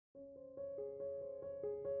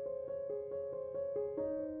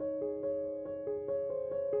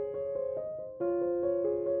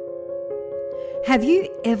Have you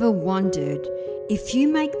ever wondered if you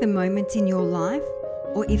make the moments in your life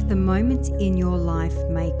or if the moments in your life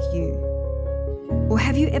make you? Or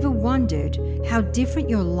have you ever wondered how different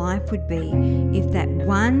your life would be if that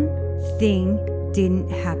one thing didn't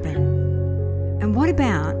happen? And what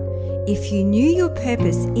about if you knew your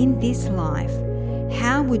purpose in this life,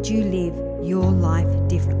 how would you live your life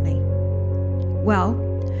differently? Well,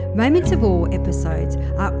 Moments of Awe episodes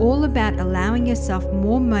are all about allowing yourself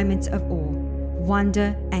more moments of awe,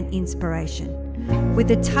 wonder and inspiration, with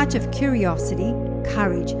a touch of curiosity,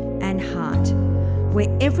 courage and heart, where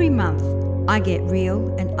every month I get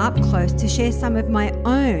real and up close to share some of my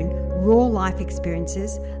own raw life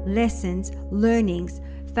experiences, lessons, learnings,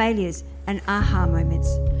 failures and aha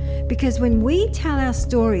moments. Because when we tell our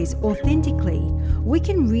stories authentically, we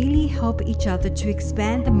can really help each other to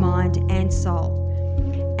expand the mind and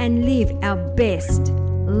soul and live our best,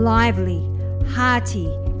 lively,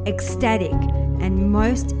 hearty, ecstatic and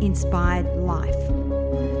most inspired life.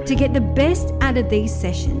 To get the best out of these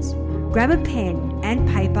sessions, grab a pen and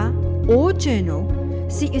paper or journal,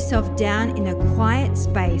 sit yourself down in a quiet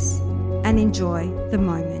space and enjoy the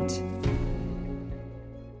moment.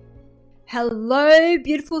 Hello,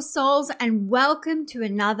 beautiful souls, and welcome to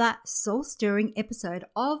another soul-stirring episode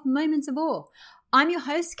of Moments of Awe. I'm your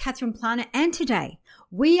host, Catherine Plana, and today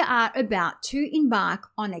we are about to embark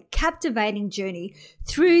on a captivating journey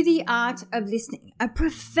through the art of listening, a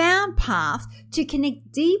profound path to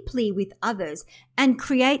connect deeply with others and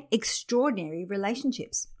create extraordinary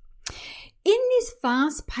relationships. In this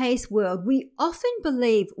fast-paced world, we often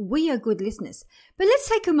believe we are good listeners, but let's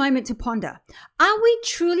take a moment to ponder. Are we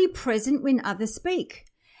truly present when others speak?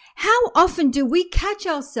 How often do we catch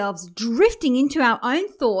ourselves drifting into our own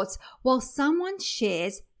thoughts while someone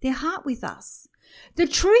shares their heart with us? The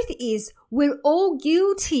truth is, we're all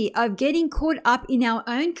guilty of getting caught up in our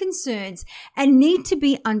own concerns and need to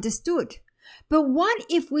be understood. But what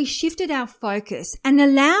if we shifted our focus and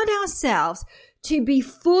allowed ourselves to be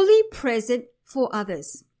fully present for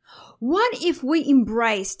others? What if we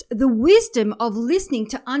embraced the wisdom of listening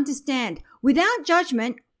to understand without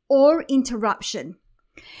judgment or interruption?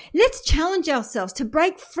 Let's challenge ourselves to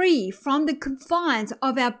break free from the confines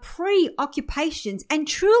of our preoccupations and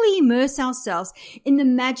truly immerse ourselves in the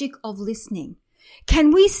magic of listening.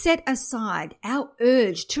 Can we set aside our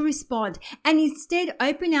urge to respond and instead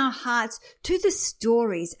open our hearts to the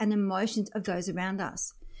stories and emotions of those around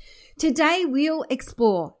us? Today, we'll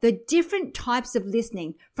explore the different types of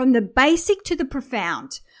listening, from the basic to the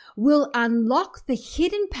profound. We'll unlock the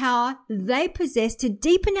hidden power they possess to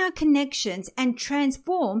deepen our connections and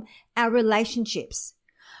transform our relationships.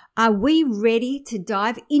 Are we ready to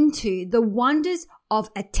dive into the wonders of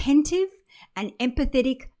attentive and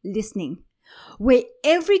empathetic listening, where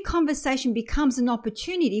every conversation becomes an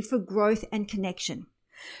opportunity for growth and connection?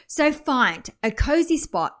 So find a cozy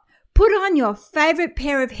spot, put on your favorite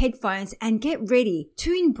pair of headphones and get ready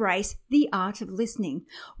to embrace the art of listening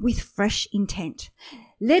with fresh intent.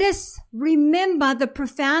 Let us remember the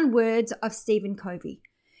profound words of Stephen Covey.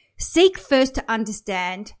 Seek first to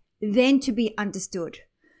understand, then to be understood.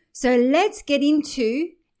 So let's get into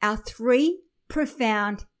our 3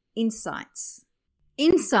 profound insights.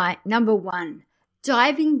 Insight number 1,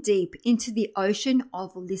 diving deep into the ocean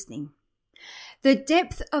of listening. The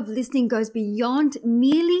depth of listening goes beyond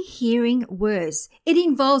merely hearing words. It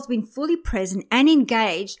involves being fully present and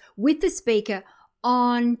engaged with the speaker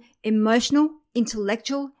on emotional,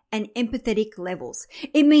 intellectual, and empathetic levels.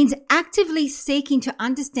 It means actively seeking to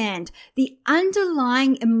understand the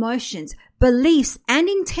underlying emotions, beliefs, and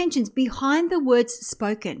intentions behind the words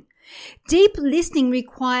spoken. Deep listening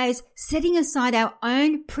requires setting aside our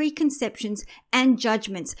own preconceptions and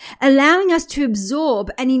judgments, allowing us to absorb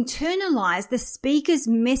and internalize the speaker's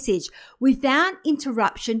message without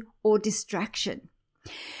interruption or distraction.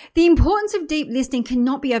 The importance of deep listening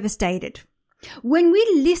cannot be overstated. When we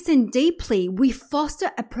listen deeply, we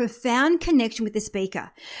foster a profound connection with the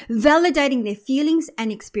speaker, validating their feelings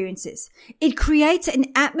and experiences. It creates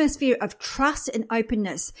an atmosphere of trust and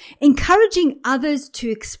openness, encouraging others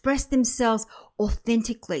to express themselves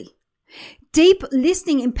authentically. Deep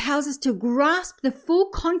listening empowers us to grasp the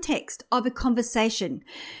full context of a conversation,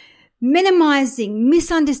 minimizing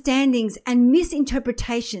misunderstandings and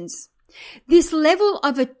misinterpretations. This level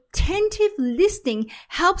of attentive listening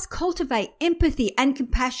helps cultivate empathy and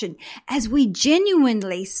compassion as we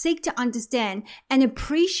genuinely seek to understand and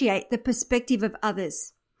appreciate the perspective of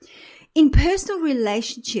others. In personal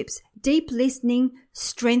relationships, deep listening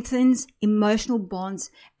strengthens emotional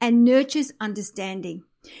bonds and nurtures understanding.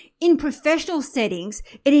 In professional settings,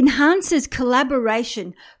 it enhances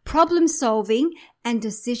collaboration, problem solving, and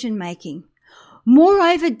decision making.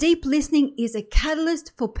 Moreover, deep listening is a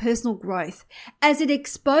catalyst for personal growth as it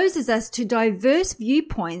exposes us to diverse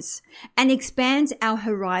viewpoints and expands our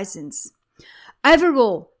horizons.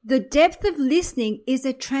 Overall, the depth of listening is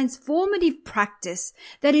a transformative practice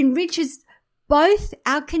that enriches both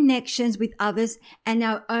our connections with others and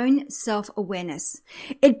our own self-awareness.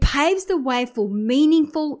 It paves the way for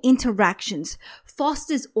meaningful interactions,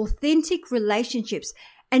 fosters authentic relationships,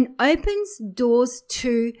 and opens doors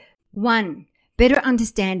to 1. Better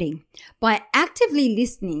understanding. By actively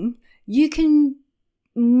listening, you can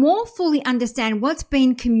more fully understand what's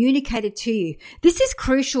being communicated to you. This is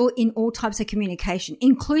crucial in all types of communication,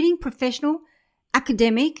 including professional,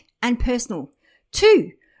 academic, and personal.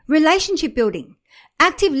 2, relationship building.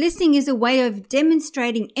 Active listening is a way of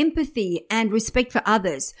demonstrating empathy and respect for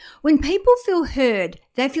others. When people feel heard,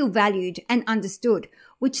 they feel valued and understood,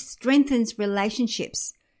 which strengthens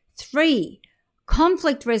relationships. 3,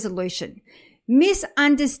 conflict resolution.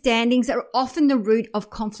 Misunderstandings are often the root of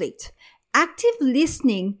conflict. Active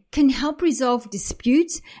listening can help resolve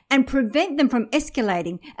disputes and prevent them from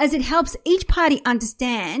escalating, as it helps each party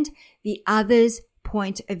understand the other's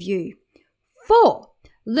point of view. 4,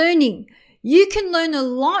 learning. You can learn a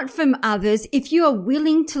lot from others if you are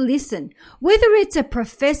willing to listen. Whether it's a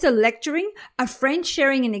professor lecturing, a friend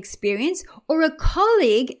sharing an experience, or a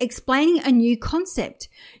colleague explaining a new concept,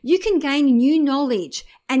 you can gain new knowledge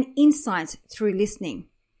and insights through listening.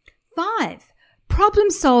 5, problem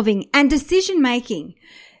solving and decision making.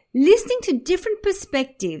 Listening to different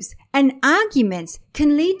perspectives and arguments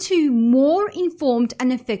can lead to more informed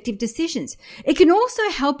and effective decisions. It can also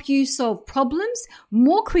help you solve problems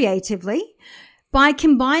more creatively by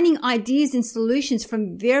combining ideas and solutions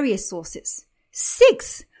from various sources.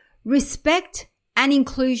 6, respect and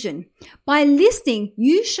inclusion. By listening,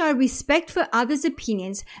 you show respect for others'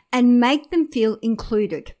 opinions and make them feel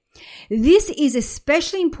included. This is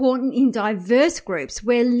especially important in diverse groups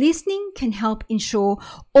where listening can help ensure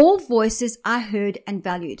all voices are heard and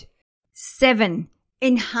valued. 7,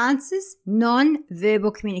 enhances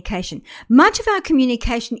non-verbal communication. Much of our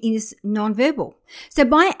communication is non-verbal. So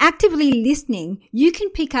by actively listening, you can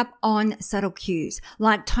pick up on subtle cues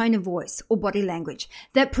like tone of voice or body language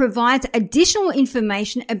that provides additional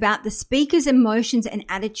information about the speaker's emotions and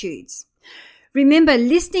attitudes. Remember,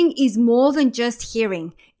 listening is more than just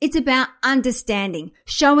hearing. It's about understanding,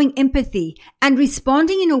 showing empathy, and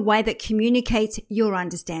responding in a way that communicates your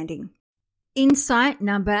understanding. Insight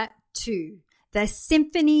number 2, the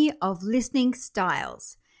symphony of listening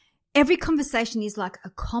styles. Every conversation is like a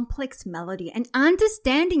complex melody, and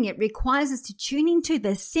understanding it requires us to tune into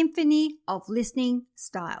the symphony of listening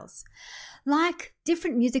styles. Like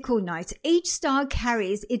different musical notes, each style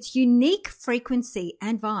carries its unique frequency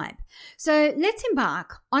and vibe. So let's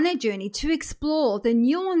embark on a journey to explore the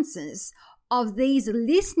nuances of these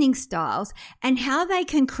listening styles and how they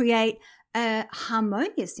can create a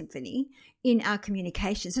harmonious symphony in our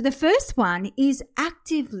communication. So the first one is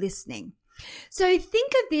active listening. So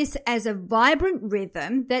think of this as a vibrant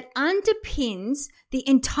rhythm that underpins the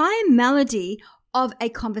entire melody of a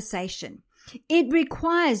conversation. It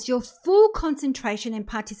requires your full concentration and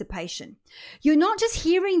participation. You're not just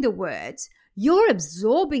hearing the words, you're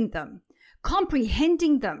absorbing them,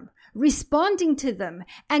 comprehending them, responding to them,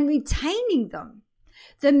 and retaining them.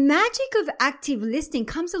 The magic of active listening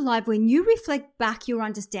comes alive when you reflect back your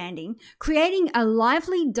understanding, creating a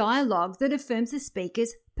lively dialogue that affirms the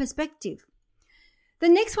speaker's perspective. The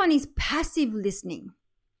next one is passive listening.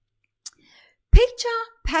 Picture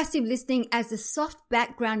passive listening as the soft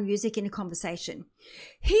background music in a conversation.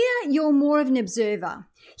 Here, you're more of an observer,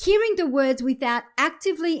 hearing the words without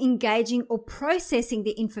actively engaging or processing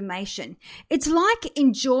the information. It's like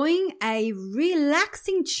enjoying a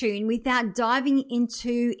relaxing tune without diving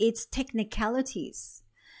into its technicalities.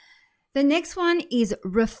 The next one is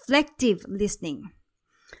reflective listening.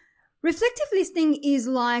 Reflective listening is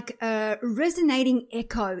like a resonating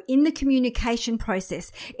echo in the communication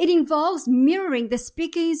process. It involves mirroring the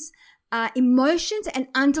speaker's emotions and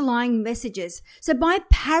underlying messages. So by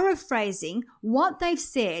paraphrasing what they've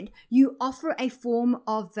said, you offer a form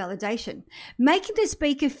of validation, making the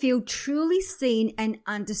speaker feel truly seen and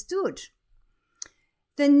understood.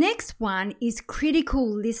 The next one is critical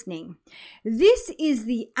listening. This is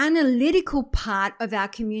the analytical part of our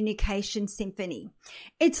communication symphony.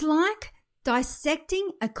 It's like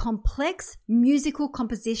dissecting a complex musical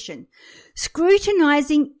composition,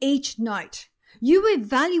 scrutinizing each note. You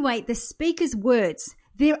evaluate the speaker's words,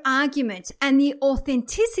 their argument, and the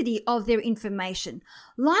authenticity of their information,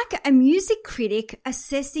 like a music critic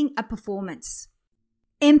assessing a performance.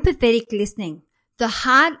 Empathetic listening. the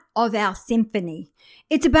heart of our symphony.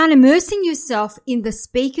 It's about immersing yourself in the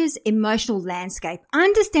speaker's emotional landscape,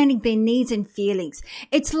 understanding their needs and feelings.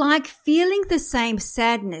 It's like feeling the same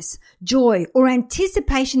sadness, joy, or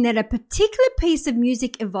anticipation that a particular piece of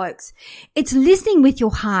music evokes. It's listening with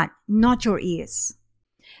your heart, not your ears.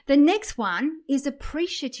 The next one is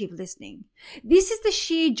appreciative listening. This is the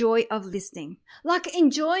sheer joy of listening, like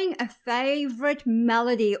enjoying a favorite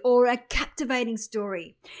melody or a captivating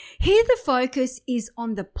story. Here the focus is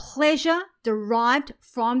on the pleasure derived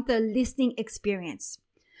from the listening experience.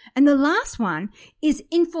 And the last one is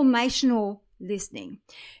informational listening.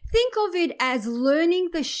 Think of it as learning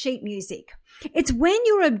the sheet music. It's when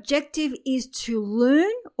your objective is to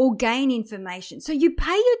learn or gain information. So you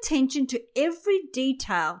pay attention to every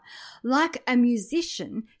detail like a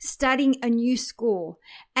musician studying a new score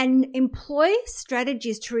and employ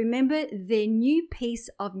strategies to remember their new piece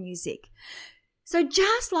of music. So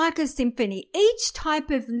just like a symphony, each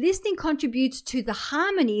type of listening contributes to the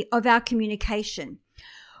harmony of our communication.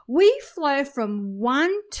 We flow from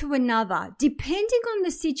one to another depending on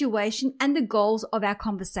the situation and the goals of our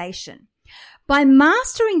conversation. By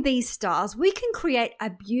mastering these styles, we can create a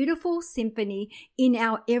beautiful symphony in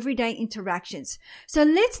our everyday interactions. So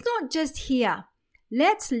let's not just hear,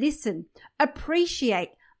 let's listen,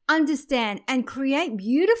 appreciate, understand, and create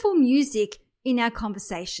beautiful music in our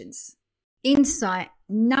conversations. Insight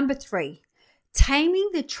number 3,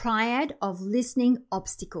 taming the triad of listening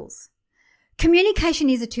obstacles. Communication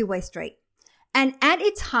is a two-way street, and at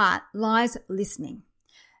its heart lies listening,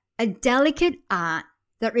 a delicate art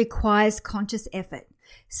that requires conscious effort.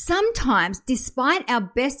 Sometimes, despite our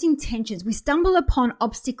best intentions, we stumble upon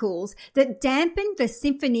obstacles that dampen the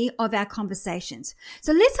symphony of our conversations.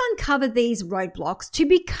 So let's uncover these roadblocks to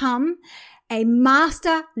become a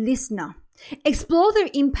master listener. Explore their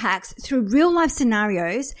impacts through real-life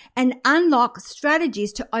scenarios and unlock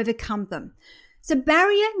strategies to overcome them. So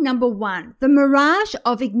barrier number 1, the mirage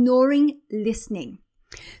of ignoring listening.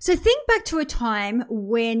 So think back to a time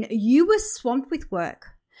when you were swamped with work.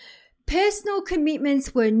 Personal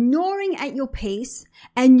commitments were gnawing at your peace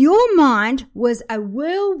and your mind was a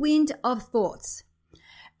whirlwind of thoughts.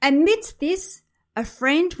 Amidst this, a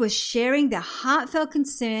friend was sharing their heartfelt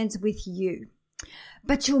concerns with you,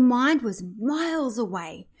 but your mind was miles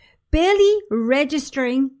away, barely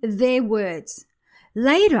registering their words.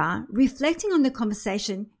 Later, reflecting on the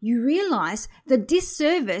conversation, you realize the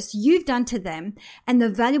disservice you've done to them and the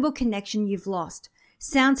valuable connection you've lost.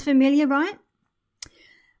 Sounds familiar, right?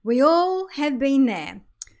 We all have been there.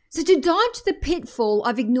 So to dodge the pitfall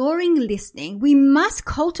of ignoring listening, we must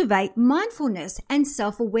cultivate mindfulness and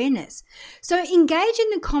self-awareness. So engage in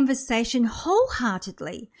the conversation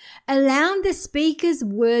wholeheartedly, allowing the speaker's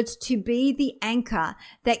words to be the anchor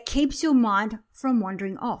that keeps your mind from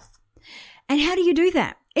wandering off. And how do you do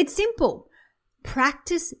that? It's simple.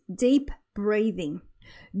 Practice deep breathing.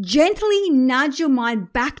 Gently nudge your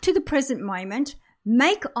mind back to the present moment,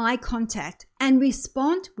 make eye contact, and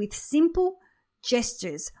respond with simple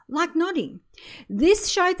gestures like nodding. This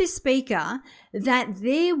shows the speaker that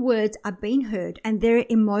their words are being heard and their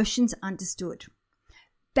emotions understood.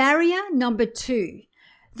 Barrier number 2,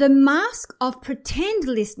 the mask of pretend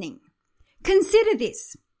listening. Consider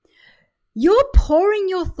this. You're pouring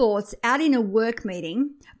your thoughts out in a work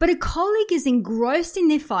meeting, but a colleague is engrossed in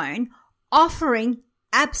their phone, offering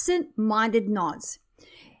absent-minded nods.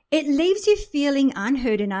 It leaves you feeling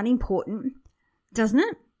unheard and unimportant, doesn't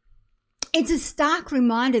it? It's a stark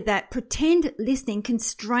reminder that pretend listening can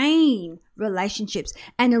strain relationships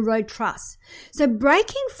and erode trust. So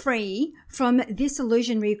breaking free from this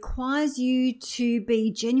illusion requires you to be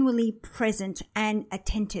genuinely present and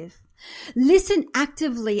attentive. Listen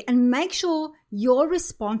actively and make sure your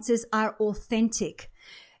responses are authentic.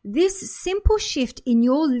 This simple shift in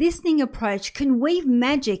your listening approach can weave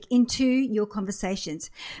magic into your conversations,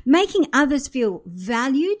 making others feel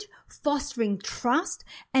valued, fostering trust,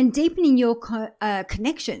 and deepening your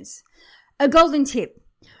connections. A golden tip: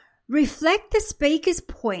 reflect the speaker's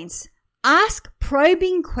points, ask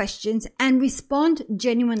probing questions, and respond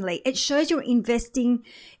genuinely. It shows you're investing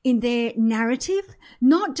in their narrative,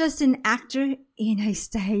 not just an actor in a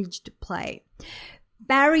staged play.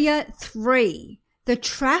 Barrier 3. The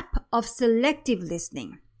trap of selective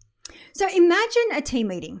listening. So imagine a team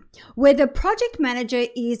meeting where the project manager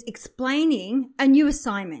is explaining a new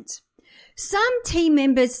assignment. Some team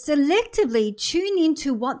members selectively tune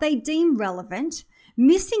into what they deem relevant,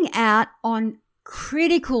 missing out on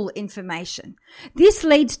critical information. This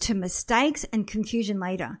leads to mistakes and confusion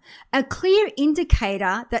later, a clear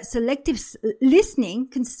indicator that selective listening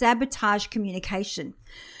can sabotage communication.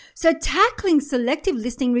 So tackling selective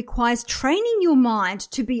listening requires training your mind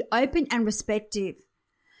to be open and receptive.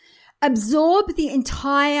 Absorb the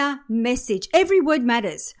entire message. Every word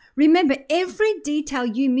matters. Remember, every detail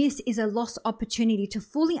you miss is a lost opportunity to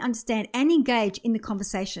fully understand and engage in the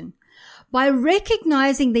conversation. By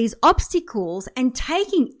recognizing these obstacles and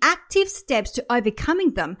taking active steps to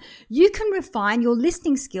overcoming them, you can refine your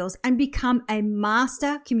listening skills and become a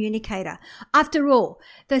master communicator. After all,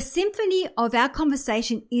 the symphony of our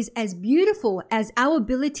conversation is as beautiful as our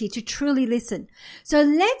ability to truly listen. So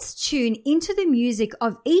let's tune into the music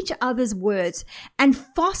of each other's words and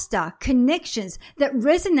foster connections that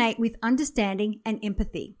resonate with understanding and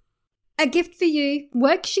empathy. A gift for you,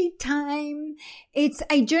 worksheet time. It's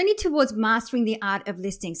a journey towards mastering the art of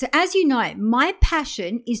listening. So as you know, my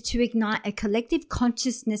passion is to ignite a collective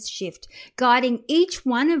consciousness shift, guiding each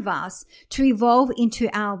one of us to evolve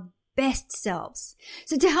into our best selves.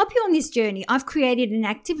 So to help you on this journey, I've created an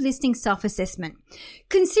active listening self-assessment.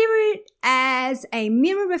 Consider it as a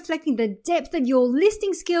mirror reflecting the depth of your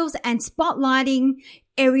listening skills and spotlighting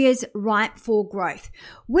areas ripe for growth.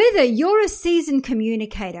 Whether you're a seasoned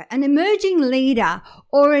communicator, an emerging leader,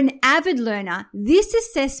 or an avid learner, this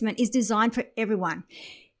assessment is designed for everyone.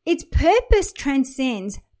 Its purpose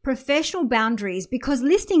transcends professional boundaries because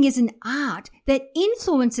listening is an art that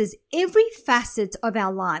influences every facet of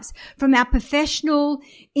our lives, from our professional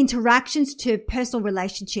interactions to personal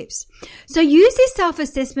relationships. So use this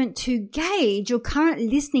self-assessment to gauge your current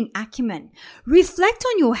listening acumen. Reflect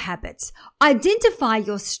on your habits, identify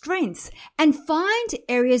your strengths, and find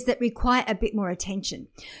areas that require a bit more attention.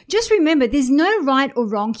 Just remember, there's no right or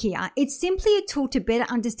wrong here. It's simply a tool to better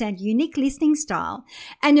understand unique listening style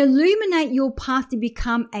and illuminate your path to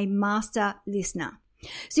become a master listener.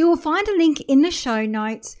 So you will find a link in the show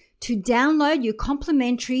notes to download your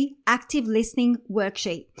complimentary active listening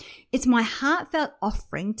worksheet. It's my heartfelt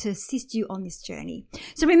offering to assist you on this journey.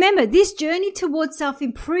 So remember, this journey towards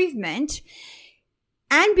self-improvement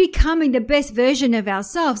and becoming the best version of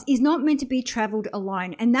ourselves is not meant to be traveled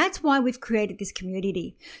alone. And that's why we've created this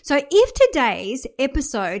community. So if today's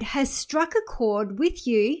episode has struck a chord with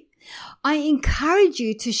you, I encourage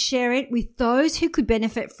you to share it with those who could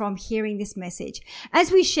benefit from hearing this message.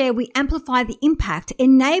 As we share, we amplify the impact,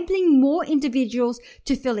 enabling more individuals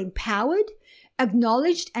to feel empowered,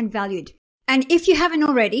 acknowledged, and valued. And if you haven't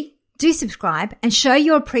already, do subscribe and show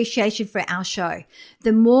your appreciation for our show.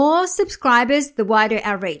 The more subscribers, the wider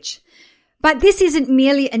our reach. But this isn't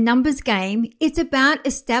merely a numbers game. It's about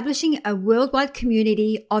establishing a worldwide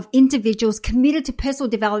community of individuals committed to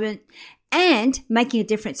personal development and making a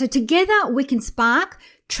difference. So together we can spark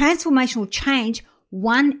transformational change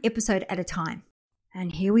one episode at a time.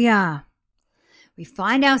 And here we are. We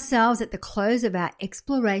find ourselves at the close of our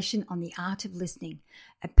exploration on the art of listening,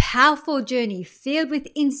 a powerful journey filled with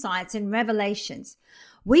insights and revelations.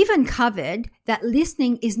 We've uncovered that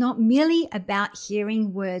listening is not merely about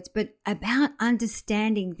hearing words, but about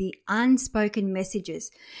understanding the unspoken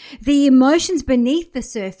messages, the emotions beneath the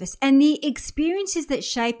surface, and the experiences that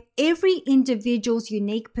shape every individual's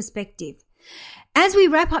unique perspective. As we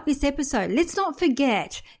wrap up this episode, let's not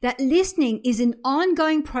forget that listening is an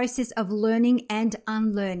ongoing process of learning and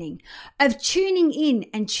unlearning, of tuning in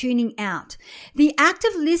and tuning out. The act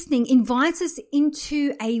of listening invites us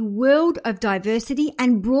into a world of diversity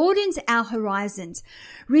and broadens our horizons,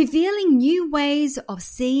 revealing new ways of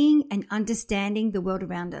seeing and understanding the world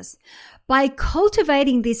around us. By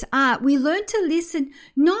cultivating this art, we learn to listen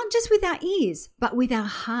not just with our ears, but with our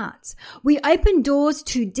hearts. We open doors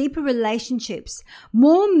to deeper relationships,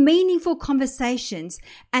 more meaningful conversations,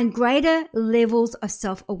 and greater levels of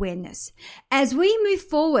self-awareness. As we move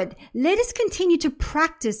forward, let us continue to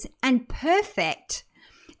practice and perfect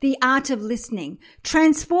the art of listening,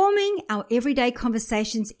 transforming our everyday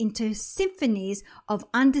conversations into symphonies of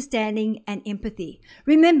understanding and empathy.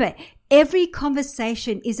 Remember, every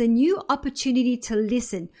conversation is a new opportunity to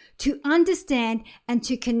listen, to understand, and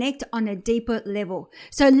to connect on a deeper level.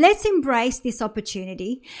 So let's embrace this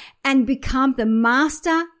opportunity and become the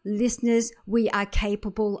master listeners we are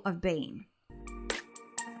capable of being.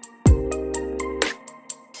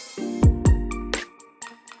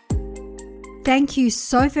 Thank you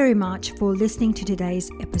so very much for listening to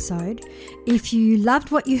today's episode. If you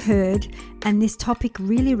loved what you heard and this topic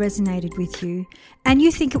really resonated with you and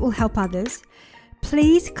you think it will help others,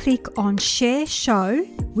 please click on Share Show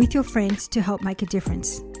with your friends to help make a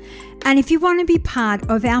difference. And if you want to be part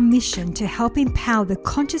of our mission to help empower the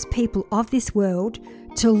conscious people of this world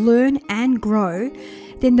to learn and grow,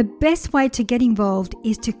 then the best way to get involved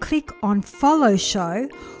is to click on Follow Show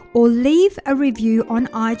or leave a review on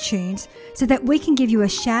iTunes so that we can give you a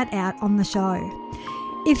shout out on the show.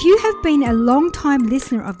 If you have been a long-time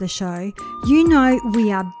listener of the show, you know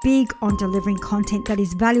we are big on delivering content that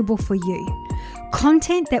is valuable for you.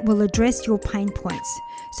 Content that will address your pain points.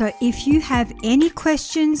 So if you have any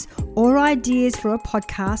questions or ideas for a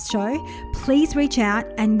podcast show, please reach out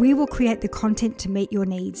and we will create the content to meet your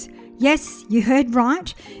needs. Yes, you heard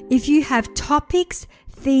right. If you have topics,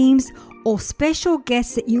 themes, or special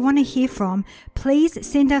guests that you want to hear from, please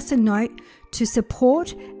send us a note to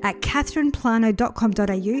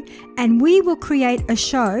support@catherineplano.com.au and we will create a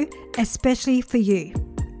show especially for you.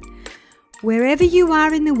 Wherever you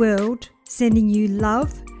are in the world, sending you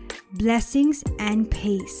love, blessings and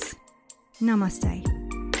peace. Namaste.